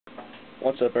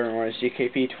What's up, everyone? It's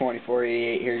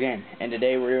GKP2488 here again, and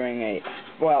today we're doing a,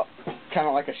 well, kind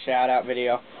of like a shout-out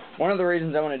video. One of the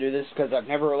reasons I want to do this is because I've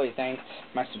never really thanked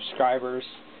my subscribers.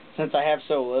 Since I have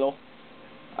so little,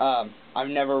 I've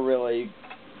never really,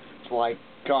 like,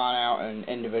 gone out and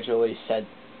individually said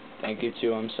thank you to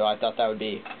them, so I thought that would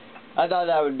be,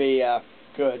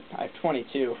 good. I have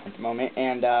 22 at the moment,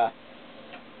 and,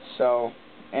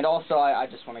 and also, I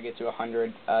just want to get to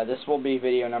 100. This will be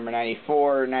video number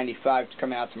 94, 95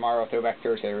 coming out tomorrow, Throwback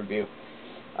Thursday review.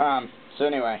 So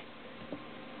anyway,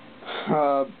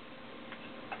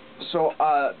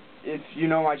 if you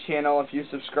know my channel, if you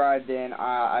subscribe, then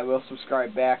I will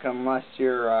subscribe back unless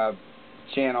your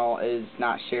channel is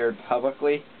not shared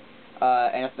publicly.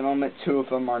 And at the moment, 2 of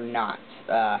them are not.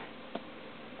 I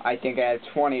think I have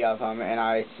 20 of them, and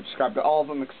I subscribe to all of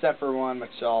them except for one,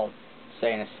 which I'll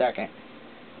say in a second.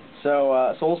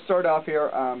 So we'll start off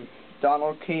here.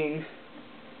 Donald King,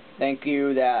 thank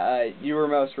you. That you were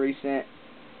most recent.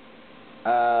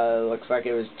 Looks like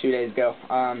it was 2 days ago.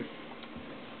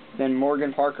 Then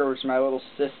Morgan Parker, which is my little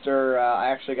sister.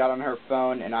 I actually got on her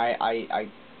phone and I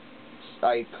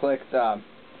clicked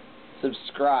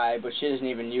subscribe, but she doesn't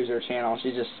even use her channel.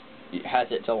 She just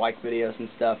has it to like videos and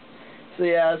stuff. So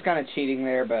yeah, I was kind of cheating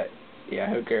there, but yeah,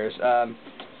 who cares?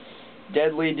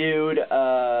 Deadly Dude.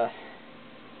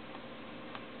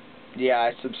 Yeah,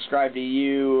 I subscribe to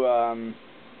you,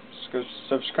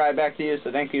 subscribe back to you,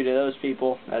 so thank you to those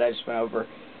people that I just went over.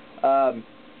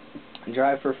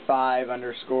 Drive for 5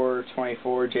 _24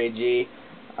 JG.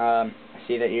 I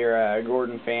see that you're a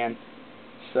Gordon fan,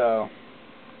 so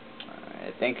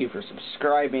thank you for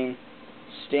subscribing.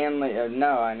 Stanley,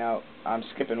 no, I know, I'm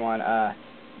skipping one.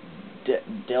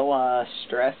 Dilla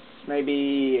Stress,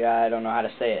 maybe, I don't know how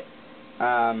to say it.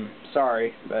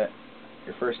 Sorry, but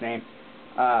your first name.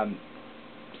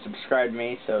 Subscribed to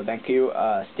me, so thank you.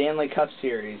 Stanley Cup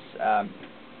Series, I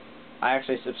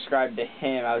actually subscribed to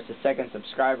him. I was the 2nd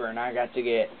subscriber, and I got to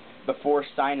get, before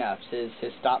sign-ups, his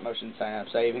stop-motion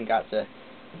sign-ups, I even got to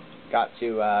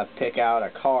pick out a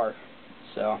car,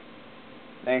 so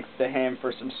thanks to him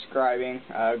for subscribing.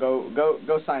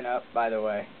 Go sign up, by the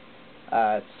way.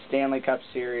 It's Stanley Cup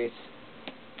Series,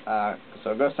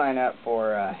 so go sign up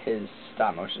for his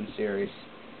stop-motion series.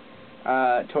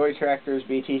 Toy Tractors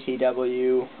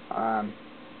BTTW,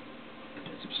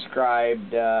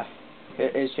 subscribed.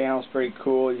 His channel's pretty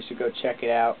cool. You should go check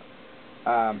it out.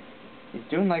 He's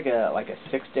doing like a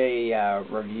 6-day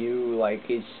review. Like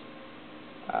he's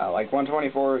like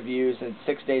 124 reviews, and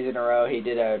 6 days in a row he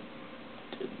did a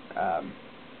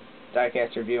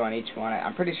diecast review on each one.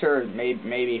 I'm pretty sure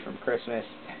maybe from Christmas.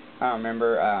 I don't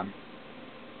remember.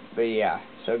 But yeah,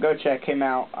 so go check him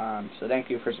out. So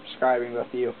thank you for subscribing, both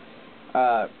of you.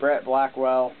 Brett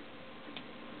Blackwell,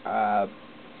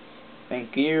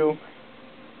 thank you.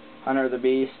 Hunter the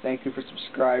Beast, thank you for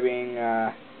subscribing.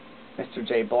 Mr.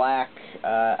 J Black,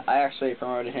 I actually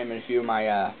promoted him in a few of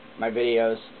my my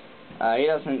videos. He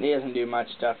doesn't do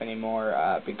much stuff anymore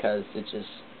because he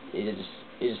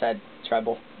just had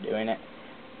trouble doing it.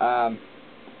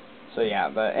 So yeah,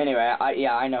 but anyway,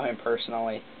 I know him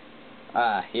personally.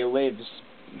 He lives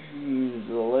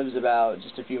about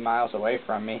just a few miles away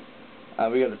from me.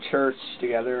 We go to church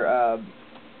together.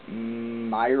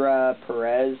 Myra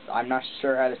Perez, I'm not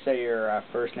sure how to say your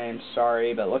first name,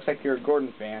 sorry, but it looks like you're a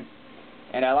Gordon fan.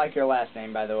 And I like your last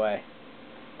name, by the way.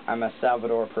 I'm a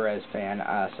Salvador Perez fan.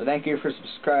 So thank you for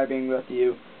subscribing, both of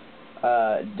you.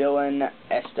 Dylan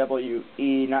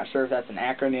SWE, not sure if that's an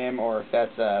acronym or if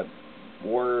that's a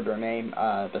word or name,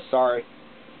 but sorry.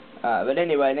 But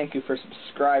anyway, thank you for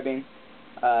subscribing.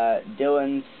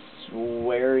 Dylan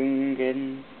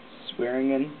Swearingen,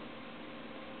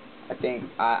 I think.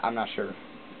 I'm not sure.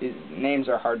 These names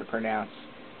are hard to pronounce.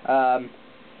 But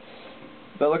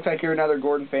it looks like you're another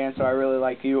Gordon fan, so I really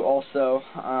like you also.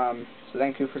 So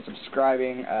thank you for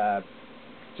subscribing.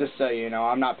 Just so you know,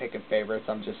 I'm not picking favorites.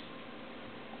 I'm just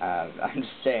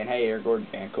saying, hey, you're a Gordon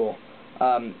fan, cool.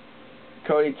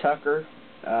 Cody Tucker,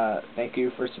 thank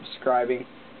you for subscribing.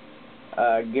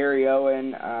 Gary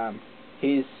Owen,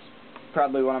 he's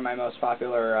probably one of my most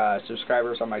popular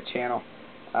subscribers on my channel.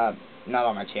 Not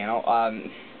on my channel.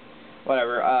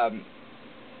 Whatever.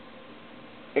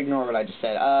 Ignore what I just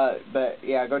said. But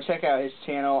yeah, go check out his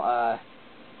channel.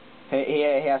 He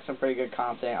has some pretty good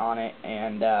content on it,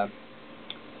 and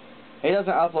he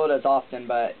doesn't upload as often,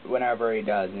 but whenever he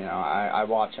does, you know, I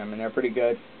watch them, and they're pretty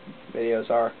good. Videos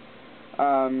are.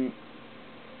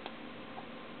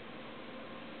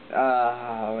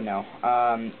 Oh no.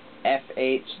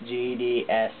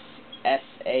 FHGDS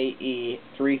SAE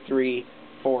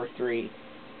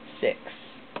 33436.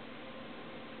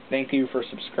 thank you for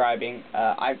subscribing.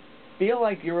 I feel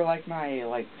like you were like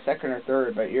my second or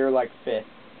third, but you're like fifth.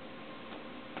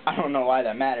 I don't know why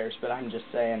that matters, but I'm just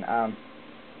saying.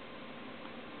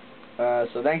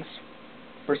 So thanks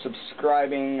for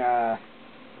subscribing,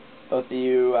 both of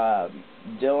you.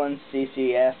 Dylan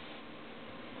CCS.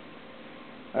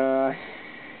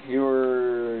 You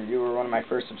were one of my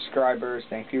first subscribers.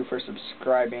 Thank you for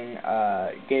subscribing.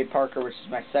 Gabe Parker, which is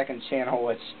my second channel,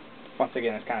 which once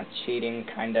again is kind of cheating,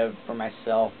 kind of, for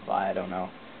myself. I don't know.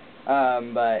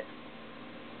 But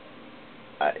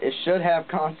it should have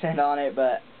content on it,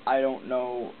 but I don't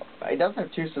know. It doesn't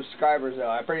have 2 subscribers though.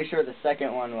 I'm pretty sure the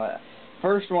second one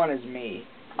first one is me.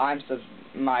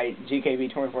 My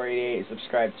GKB2488 is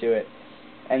subscribed to it.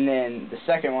 And then the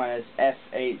second one is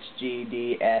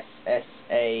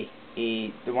FHGDSSAE,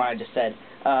 the one I just said.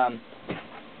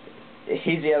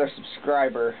 He's the other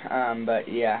subscriber, but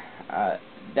yeah,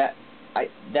 that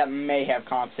may have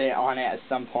content on it at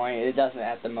some point. It doesn't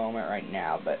at the moment right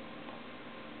now, but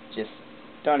just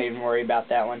don't even worry about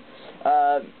that one.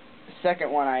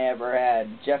 Second one I ever had,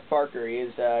 Jeff Parker. He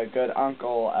is a good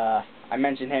uncle. I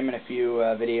mentioned him in a few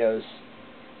videos.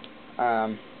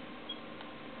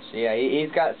 So yeah,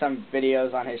 he's got some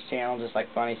videos on his channel, just like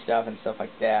funny stuff and stuff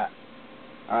like that.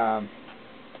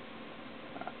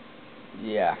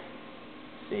 Yeah.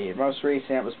 See, most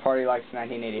recent was Party Likes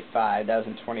 1985. That was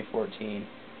in 2014.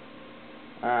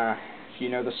 If you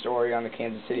know the story on the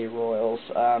Kansas City Royals.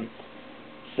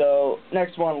 So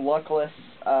next one, Luckless,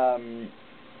 a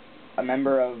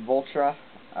member of Voltra.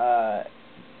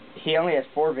 He only has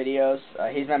 4 videos.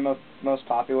 He's my most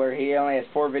popular. He only has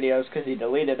 4 videos because he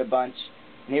deleted a bunch.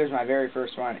 And he was my very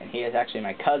first one, and he is actually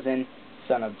my cousin,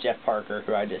 son of Jeff Parker,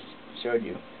 who I just showed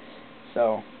you.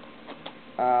 So,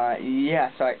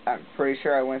 yeah, so I'm pretty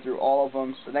sure I went through all of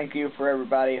them. So thank you for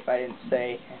everybody. If I didn't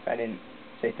say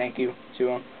thank you to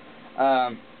them,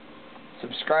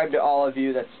 subscribe to all of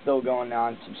you. That's still going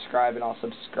on. Subscribe, and I'll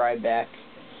subscribe back.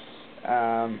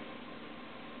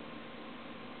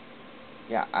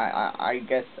 Yeah, I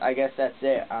guess that's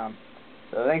it.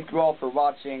 So thank you all for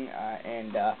watching,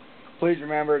 and please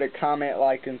remember to comment,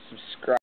 like, and subscribe.